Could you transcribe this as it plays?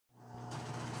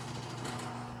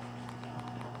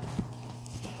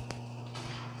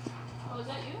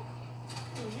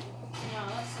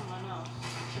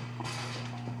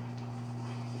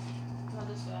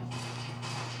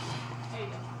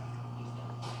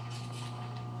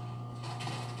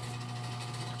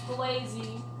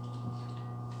Lazy.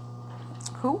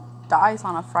 Who dies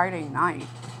on a Friday night?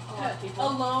 A lot of people.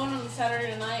 Alone on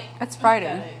Saturday night. It's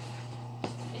Friday.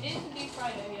 It is indeed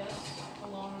Friday, yes.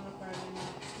 Alone on a Friday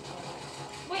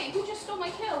night. Wait, who just stole my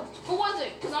kill? Who was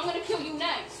it? Because I'm going to kill you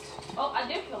next. Oh, I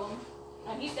did kill him.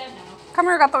 And he's dead now. Come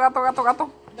here, gato, gato, gato,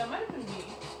 gato. That might have been me.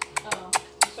 Oh.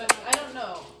 But I don't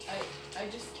know. I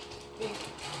just think...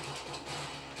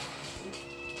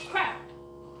 Crap.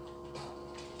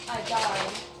 I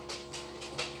died.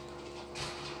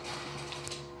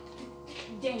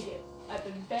 Dang it. I've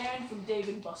been banned from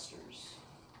Dave & Buster's.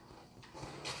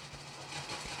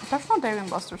 That's not Dave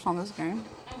 & Buster's on this game.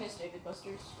 I miss Dave &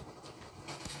 Buster's.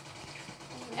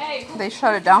 Hey, They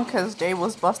shut it down because Dave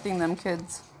was busting them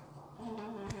kids.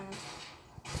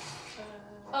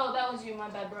 Oh, that was you, my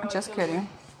bad, bro. Just kidding.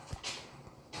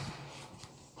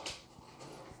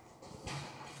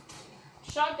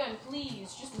 Shotgun,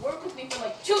 please. Just work with me for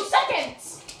like 2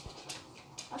 seconds.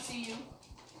 I see you.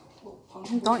 Little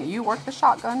punk. Don't you work the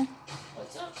shotgun?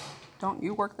 What's up? Don't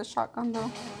you work the shotgun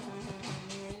though?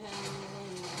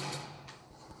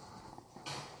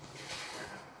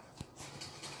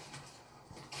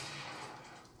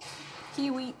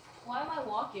 Kiwi. Why am I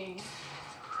walking?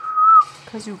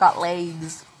 Because you got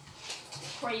legs.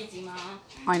 Crazy, man.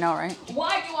 I know, right?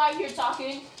 Why do I hear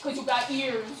talking? Because you got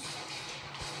ears.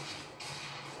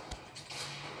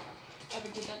 Ever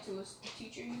did that to a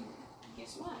teacher? You get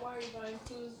smart. Why are you buying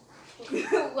clues?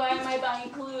 Why am I buying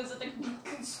clues at the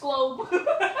globe?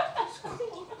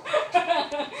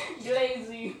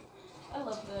 Lazy. I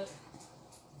love that.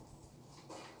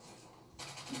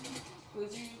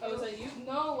 Was you? Oh, was that you?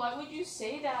 No, why would you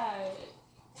say that?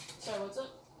 Sorry, what's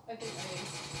up? I think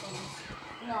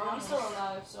I... No, I'm still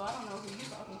alive, so I don't know who you're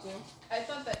talking to. I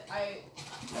thought that I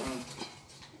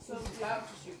was about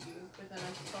to shoot you, but then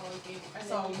I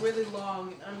saw a really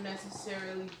long and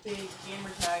unnecessarily big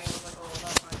gamer tag and I was like, oh,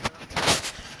 that's not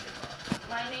good.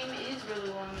 My name is really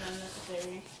long and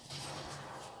unnecessary.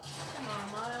 Come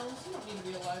on, Miles. You don't need to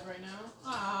be alive right now.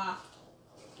 Ah.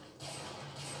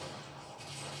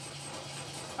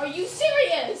 Are you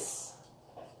serious?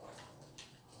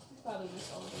 You probably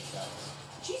missed all of this stuff.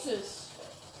 Jesus.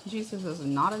 Jesus is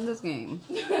not in this game.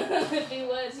 If he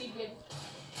was, he'd get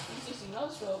 360 no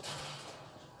scope.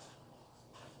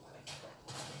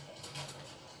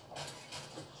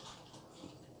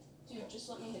 Dude, just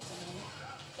let me hit someone.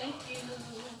 Thank you.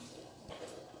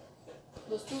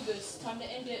 Let's do this. Time to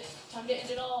end it. Time to end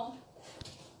it all.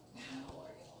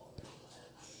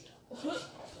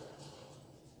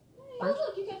 Oh,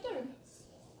 look, you got third.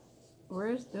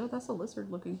 Where's Bill? That's a lizard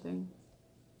looking thing.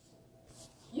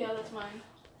 Yeah, that's mine.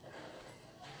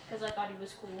 Because I thought he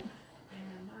was cool.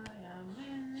 Am I a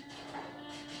man?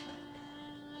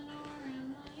 Or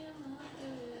am I a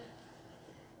mother?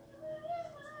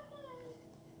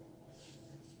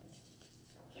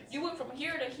 You went from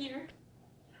here to here.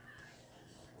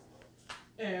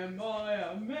 Am I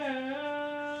a man?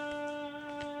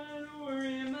 Or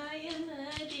am I a mother?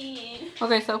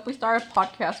 Okay, so if we start a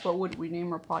podcast, what would we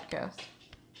name our podcast?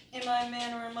 Am I a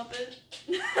man or a Muppet?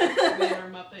 Man or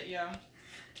Muppet, yeah.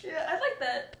 Yeah, I like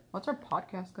that. What's our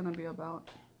podcast gonna be about?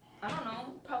 I don't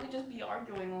know. Probably just be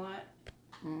arguing a lot.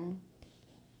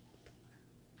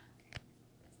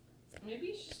 Maybe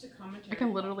it's just a commentary. I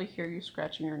can literally hear you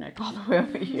scratching your neck all the way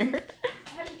over here. I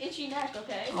have an itchy neck,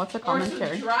 okay? What's a Or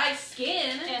commentary? some dry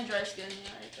skin. And dry skin,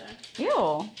 yeah, right there.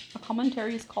 Ew. A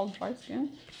commentary is called dry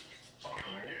skin.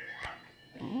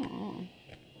 Mm.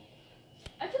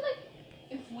 I feel like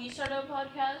if we started a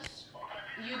podcast,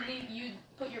 you'd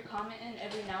put your comment in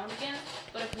every now and again.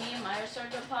 But if me and Myra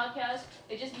started a podcast,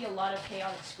 it'd just be a lot of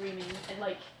chaotic screaming and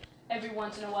like every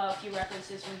once in a while a few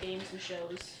references from games and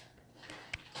shows.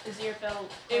 Azir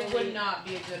felt It would not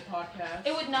be a good podcast.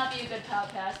 It would not be a good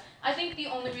podcast. I think the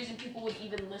only reason people would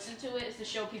even listen to it is to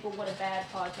show people what a bad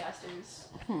podcast is.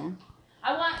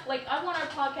 I want our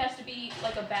podcast to be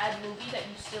like a bad movie that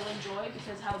you still enjoy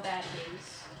because how bad it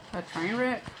is. A train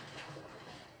wreck?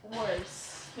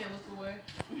 Worse. Can't look away.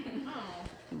 Oh.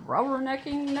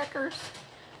 Rubbernecking neckers?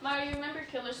 Mario, you remember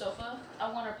Killer Sofa?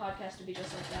 I want our podcast to be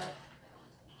just like that.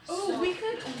 Oh, So- we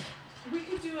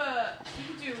could do a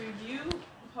review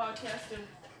podcast of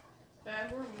bad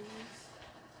horror movies.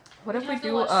 What We if we have to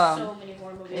do watch so many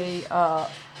more movies.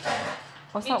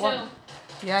 what's Me that too. one?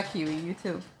 Yeah, Kiwi, you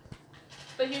too.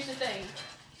 But here's the thing.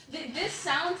 This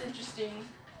sounds interesting,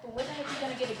 but where the heck are you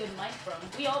gonna get a good mic from?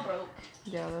 We all broke.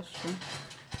 Yeah, that's true.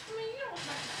 I mean, you don't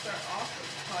have to start off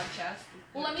with a podcast.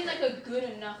 Well, I mean like a good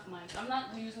enough mic. I'm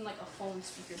not using like a phone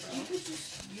speaker, bro. You could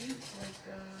just use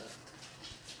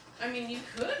like I mean, you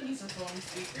could use a phone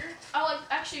speaker. I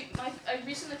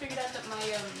recently figured out that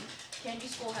my Candy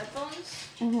School headphones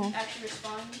actually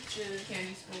respond to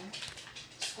Candy School.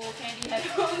 School Candy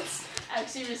headphones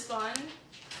actually respond.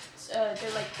 They're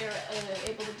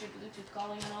able to do Bluetooth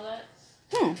calling and all that.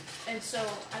 And so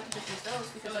I can just use those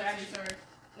because they're actually sorry.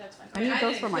 That's fine. I need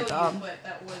those for my job. But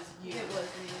that was you. It was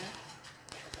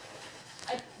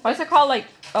What's it called? Like,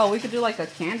 oh, we could do like a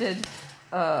candid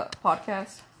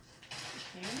podcast.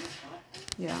 Candy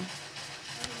podcast? Yeah. I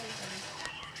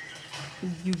don't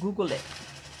know. You Google it.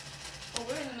 Well,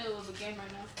 we're in the middle of a game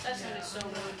right now. That's gonna be so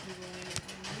rude.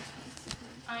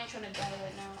 I ain't trying to die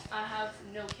right now. I have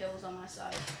no kills on my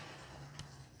side.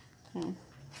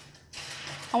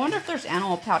 I wonder if there's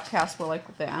animal podcasts where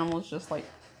like the animals just like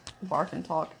bark and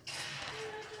talk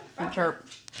and chirp.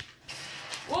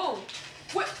 Whoa!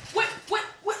 What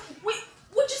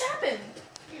just happened?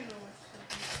 You know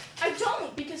what's I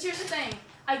don't, because here's the thing.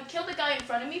 I killed the guy in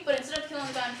front of me, but instead of killing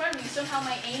the guy in front of me, somehow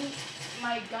my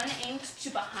gun aimed to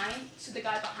the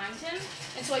guy behind him,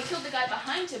 and so I killed the guy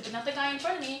behind him, but not the guy in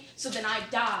front of me, so then I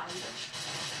died.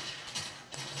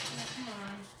 Come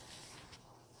on.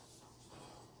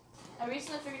 I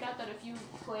recently figured out that if you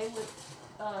play with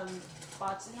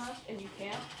bots enough and you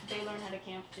camp, they learn how to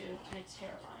camp too, and it's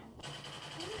terrifying.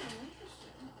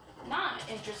 Not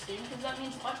interesting, because that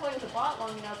means if I play with a bot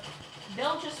long enough,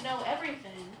 they'll just know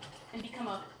everything and become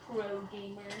a pro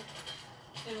gamer.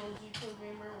 An OG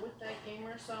programmer with that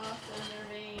gamer sauce in their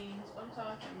veins. I'm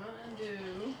talking Mountain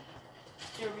Dew.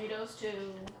 Doritos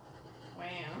too.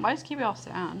 Wham. Why does Kiwi all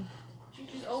sad?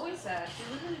 She's always sad. She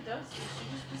literally does this. She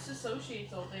just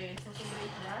disassociates all day until somebody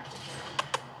interacts with her.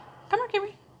 Come here,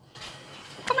 Kiwi.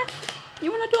 Come here.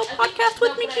 You want to do a podcast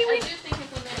with me, Kiwi? I do think if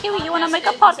we make Kiwi, you wanna make a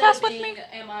instead of podcast with being, me?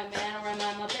 Am I man or am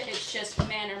I Muppet? It's just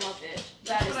man or Muppet.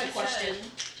 That is what the I question. said.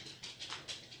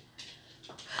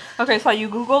 Okay, so you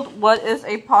Googled what is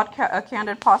a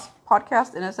candid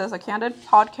podcast, and it says a candid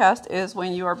podcast is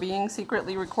when you are being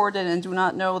secretly recorded and do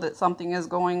not know that something is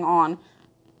going on.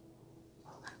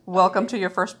 Welcome to your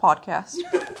first podcast.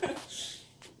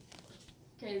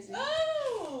 Crazy.